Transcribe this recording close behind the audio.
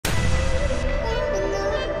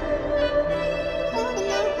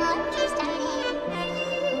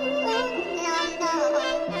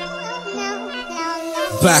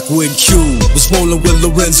backward cube. Was rolling with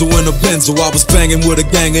Lorenzo and a Benzo. I was banging with a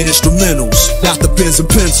gang of instrumentals. Got the pens and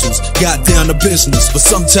pencils, got down to business. But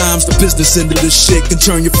sometimes the business end of this shit can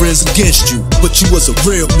turn your friends against you. But you was a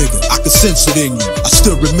real nigga, I could sense it in you. I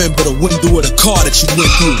still remember the window of the car that you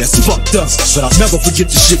went through. That's fucked up, but I'll never forget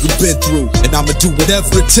the shit we've been through. And I'ma do whatever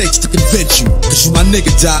it takes to convince you. Cause you my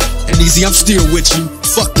nigga, Doc, and Easy, I'm still with you.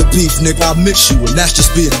 Fuck the beef, nigga, I miss you, and that's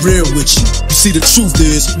just being real with you. You see, the truth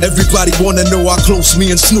is, everybody wanna know how close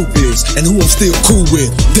me and Snoop is, and who I'm still cool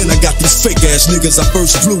with. Then I got these fake ass niggas I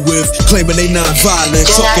first flew with, claiming they non-violent,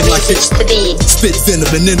 talking like they spit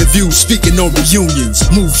venom in interviews, speaking on reunions,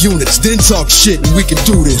 move units, then talk shit, and we can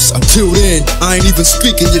do this. Until then, I ain't even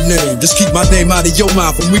speaking your name. Just keep my name out of your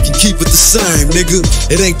mouth, and we can keep it the same, nigga.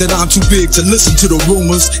 It ain't that I'm too big to listen to the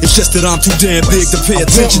rumors, it's just that I'm too damn big to pay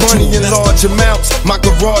attention to. Money in large amounts, my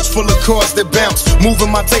garage full of cars that bounce, moving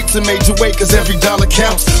my tapes in major way cause every dollar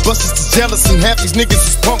counts. Busters is jealous and half these niggas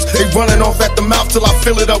is punks. They running off at the mouth till I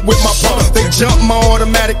fill it up with my pump. They jump my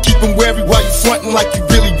automatic, keep them wary while you frontin' like you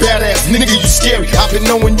really badass. Nigga, you scary. I've been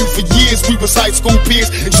knowing you for years, we was high school peers.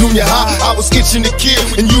 In junior high, I was itching to kill,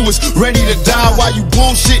 and you was ready to die while you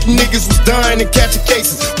bullshitting niggas was dying and catching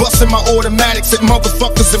cases. Busting my automatics at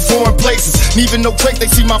motherfuckers in foreign places. Leaving no trace, they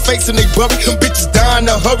see my face and they bury. Them bitches dying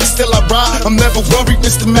to hurry, still I ride. I'm never worried,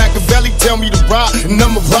 Mr. Machiavelli tell me to ride, and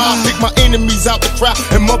I'ma ride. Pick my enemies out the crowd,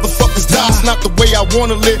 and motherfuckers die. It's not the way I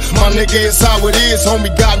wanna live, my nigga, it's how it is.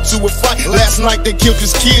 Homie got into a fight last night, they killed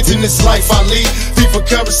his kids. In this life I lead, FIFA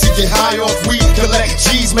currency, get high off weed, collect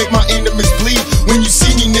G's, make my enemies bleed. When you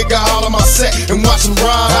see me, nigga, holler my set and watch them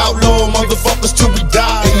ride. Outlaw motherfuckers till we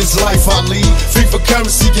die. In this life I lead, FIFA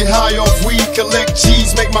currency, get high off weed, collect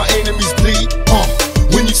G's, make my enemies bleed.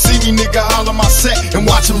 When you see me, nigga, holler my set and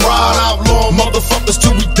watch them ride. Outlaw motherfuckers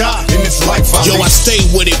till we die. In this life I I stay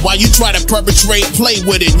with it while you try to perpetrate, play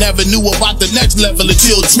with it. Never knew about the next level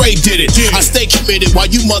until Dre did it. I stay committed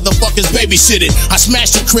while you motherfuckers babysit it. I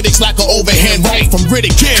smash the critics like an overhand right from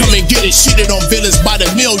Riddick. Come and get it, shitted on villains by the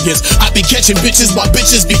millions. I be catching bitches while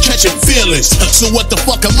bitches be catching feelings. So what the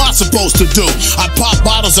fuck am I supposed to do? I pop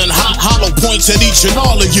bottles and hot hollow points at each and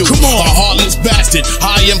all of you. Come on, a heartless bastard,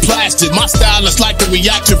 high and plastic. My style is like the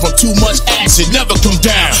reaction from too much acid. Never come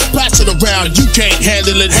down, blast it around. You can't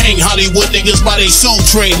handle it. Hang Hollywood niggas by they soul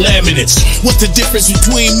train laminates. What's the difference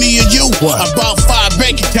between me and you? About 5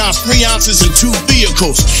 bank accounts, 3 ounces and 2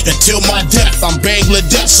 vehicles. Until my death, I'm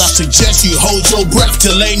Bangladesh. I suggest you hold your breath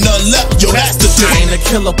till ain't none left. Yo, that's the thing. I ain't a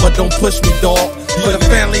killer, but don't push me, dog. For the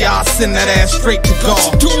family, I'll send that ass straight to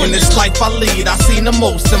God. In this life I lead, I seen the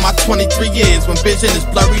most in my 23 years. When vision is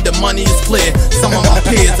blurry, the money is clear. Some of my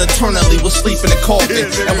peers eternally will sleep in the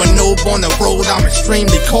coffin. And when no on the road, I'm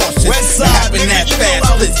extremely cautious. It happened that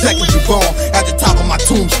fast, split seconds you gone. At the top of my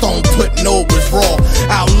tombstone, putting overs raw.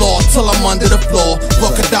 Outlaw till I'm under the floor.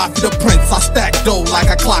 Look Gaddafi the prince, I stack dough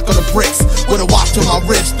like a clock on the bricks. With a watch on my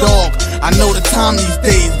wrist, dog. I know the time these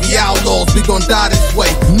days, we outlaws, we gon' die this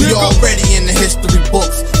way. We already in the history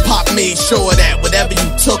books. Pop made sure that whatever you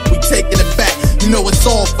took, we taking it back. You know it's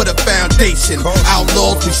all for the foundation.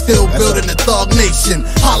 Outlaws, we still building the thug nation.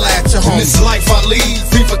 Holla at your home. In this life I lead,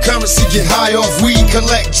 FIFA currency, get high off weed,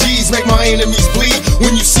 collect G's, make my enemies bleed.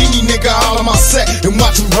 When you see me, nigga, holler my set and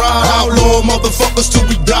watch them ride. Outlaw motherfuckers till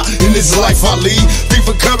we die. In this life I lead,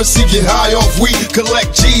 FIFA currency, get high off weed,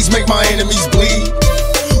 collect G's, make my enemies bleed.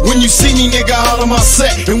 When you see me, nigga, holler my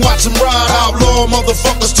set and watch them ride. Outlaw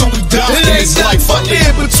motherfuckers till we die. It ain't nothing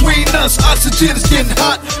in between us. Oxygen is getting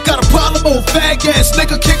hot. Got a problem, old fag ass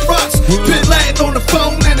nigga kick rocks. Been laying on the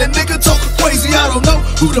phone and a nigga talking crazy. I don't know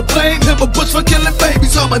who to blame, him or Bush for killing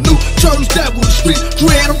babies. I'm a new church devil, the street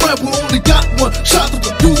create a rebel. Only got one shot to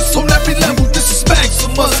produce on every level. This is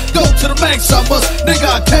Maximus, go to the max I must. Nigga,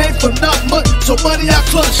 I came for not much, so money I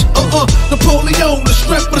clutch. Napoleon, the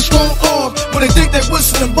strength with a strong arm. When they think they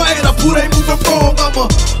whistling right, I put they moving wrong. I'm a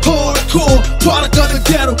hardcore product of the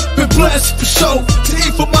ghetto. Been blessed for show to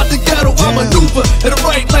eat from out the ghetto. I maneuver in the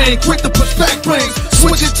right lane, quick to push back brains.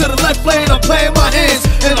 Switching to the left lane, I'm playing my hands,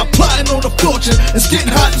 and I'm plotting on the fortune. It's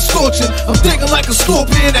getting hot and scorching. I'm thinking like a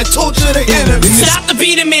scorpion that torture the enemy. Stop the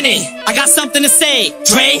beat a minute. I got something to say.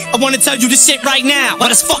 Dre, I wanna tell you this shit right now. But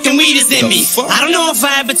this fucking weed is in me. I don't know if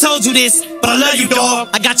I ever told you this, but I love you, dog.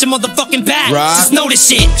 I got your motherfucking back. Right. Just know this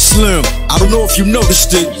shit. Slim, I don't know if you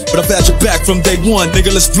noticed it, but I've had your back from day one.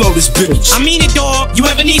 Nigga, let's blow this bitch. I mean it, dog. You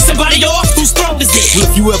ever need somebody off? Whose throat is this? Well,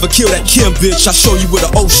 if you ever kill that Kim bitch, I I show you where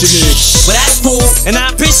the ocean is. Well, that's cool, and I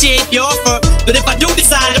appreciate your offer. But if I do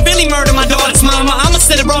decide to really murder my daughter's mama, I'ma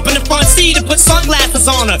sit her up in the front seat and put sunglasses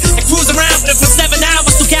on her and cruise around with her for 7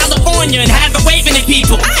 hours to California and have her waving at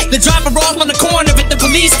people. Then drop her off on the corner at the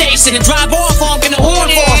police station and drive off honking the horn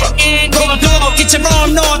for her. Go dog, get your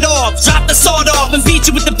arm gnawed off, drop the sword off and beat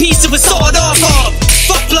you with the piece of a sword off of.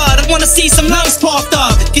 Fuck blood, I wanna see some lungs puffed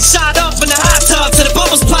up. Get shot up in the hot tub till the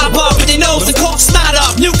bubbles pop up in their nose and cough snot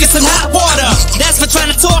up, mucus and hot water. That's for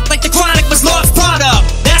trying to talk like the Chronic was lost product.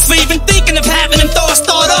 That's for even thinking of having them thoughts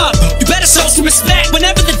thought up. You better show some respect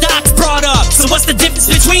whenever the doc's brought up. So what's the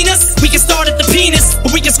difference between us? We can start at the penis,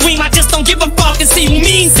 or we can scream I just don't give a fuck and see who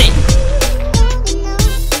means it.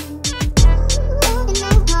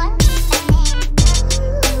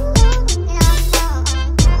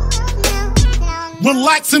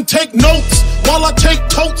 Relax and take notes while I take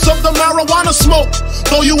totes of the marijuana smoke.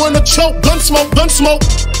 Throw you in a choke, gun smoke, gun smoke.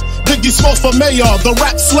 Biggie Smalls for mayor, the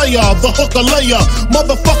rap slayer, the hooker layer.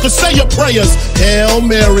 Motherfuckers, say your prayers. Hail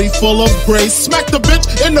Mary, full of grace. Smack the bitch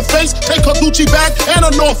in the face, take her Gucci bag and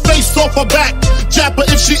her North Face off her back. Jab her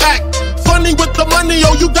if she act funny with the money.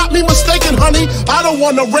 Oh, you got me mistaken, honey. I don't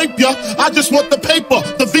wanna rape ya, I just want the paper,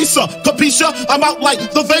 the visa, capisha. I'm out like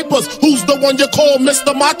the vapors. Who's the one you call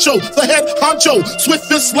Mr. Macho? The head honcho, swift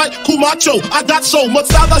fist like Kumacho. I got so much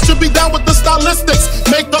style, I should be down with the stylistics.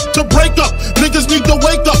 Make up to break up, niggas need to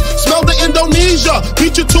wake up. Smell the Indonesia,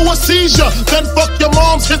 beat you to a seizure. Then fuck your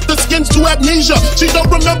moms, hit the skins to amnesia. She don't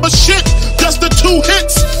remember shit, just the 2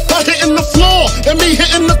 hits. Her hitting the floor, and me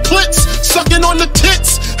hitting the clits. Sucking on the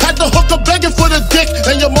tits, had the hooker begging for the dick.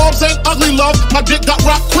 And your moms ain't ugly, love, my dick got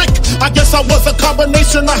rocked quick. I guess I was a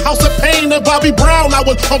combination of House of Pain and Bobby Brown. I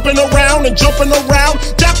was humping around and jumping around.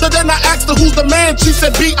 After then I asked her who's the man, she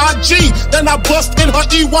said B.I.G. Then I bust in her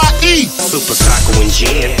E.Y.E. Super Taco and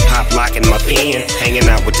gin, pop locking my pen. Hanging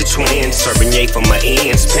out with the twins, serving yay for my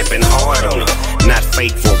ends. Pimping hard on her, not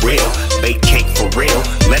fake for real. Bake cake for real,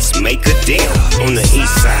 let's make a deal. On the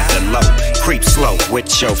east side, the low, creep slow with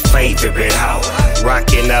your favorite hoe.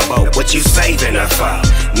 Rockin' elbow, what you saving her for?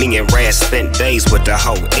 Me and Raz spent days with the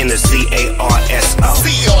hoe in the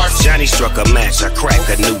CARSO. Johnny struck a match, I cracked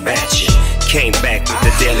a new batch. Came back with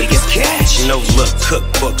the deadliest cash. No look,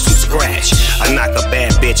 cookbooks from scratch. I knock a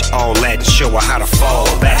bad bitch all that and show her how to fall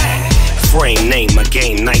back. Frame, name a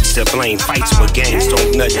game, nights to blame. Fights for games,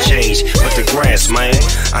 don't nothing change but the grass, man.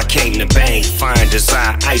 I came to bang, fire,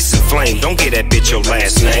 desire, ice and flame. Don't get that bitch your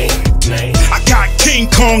last name. I got King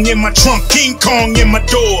Kong in my trunk, King Kong in my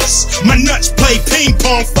doors. My nuts play ping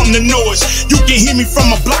pong from the noise. You can hear me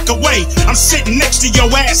from a block away. I'm sitting next to your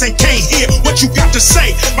ass and can't hear what you got to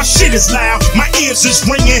say. My shit is loud, my ears is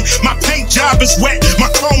ringing. My paint job is wet, my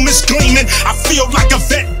chrome is gleaming. I feel like a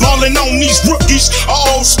vet balling on these rookies. A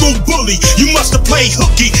old school bully, you must have played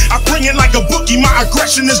hooky. I bring it like a bookie, my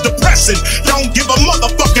aggression is depressing. Don't give a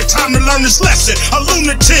motherfucker time to learn this lesson. A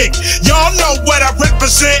lunatic, y'all know what I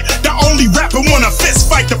represent. The only rapper wanna fist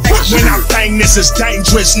fight the front. When I bang this, it's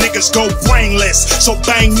dangerous, niggas go brainless. So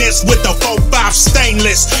bang this with the 4-5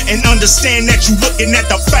 stainless. And understand that you looking at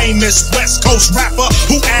the famous West Coast rapper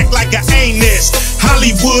who act like an anus.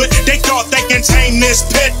 Hollywood, they thought they can tame this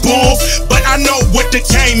pit bull, but I know what the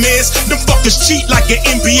game is. Them fuckers cheat like an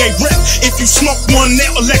NBA rep. If you smoke one,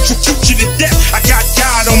 they'll electrocute you to death. I got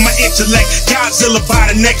God on my intellect, Godzilla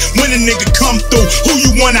by the neck. When a nigga come through, who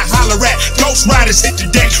you wanna holler at? Ghost Riders hit the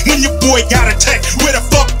deck. When your boy got attacked, where the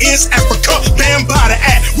fuck is Africa? Damn by the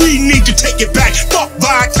act, we need to take it back. Fuck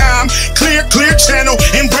Viacom, clear channel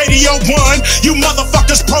and Radio 1. You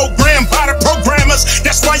motherfuckers programmed by the programmers.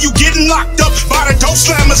 That's why you getting locked up by the dope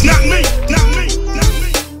slammers. Not me, not me, not me.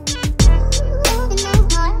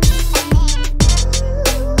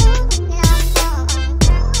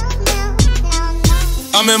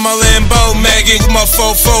 I'm in my Lambo maggot, my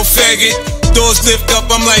 4-4 faggot. Doors lift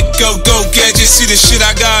up, I'm like, go, gadget. See the shit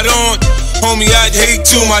I got on? Homie, I'd hate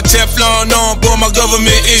to. My Teflon on, boy, my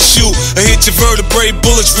government issue. I hit your vertebrae,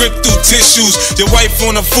 bullets rip through tissues. Your wife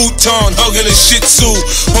on a futon, hugging a shih tzu.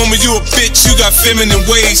 Homie, you a bitch, you got feminine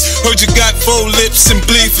ways. Heard you got 4 lips and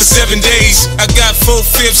bleed for 7 days. I got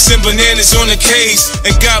 4/5 and bananas on the case.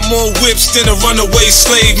 And got more whips than a runaway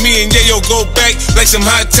slave. Me and Yayo go back like some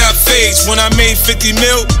hot top fades. When I made 50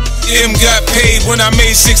 mil, M got paid when I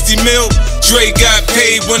made 60 mil. Dre got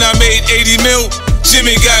paid when I made 80 mil.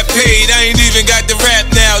 Jimmy got paid, I ain't even got the rap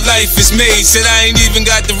now. Life is made, said I ain't even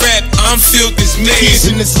got the rap. I'm filled as made.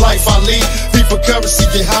 In this life I lead, free for currency,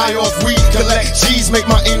 get high off weed. Collect G's, make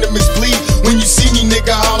my enemies bleed. When you see me,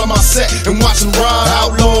 nigga, holler my set and watch them ride.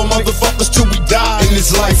 Outlaw motherfuckers till we die. In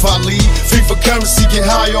this life I lead, free for currency, get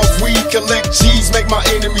high off weed. Collect G's, make my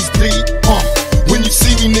enemies bleed. When you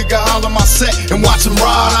see me, nigga, holler my set and watch him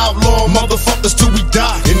ride. Outlaw motherfuckers till we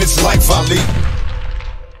die. In this life I lead.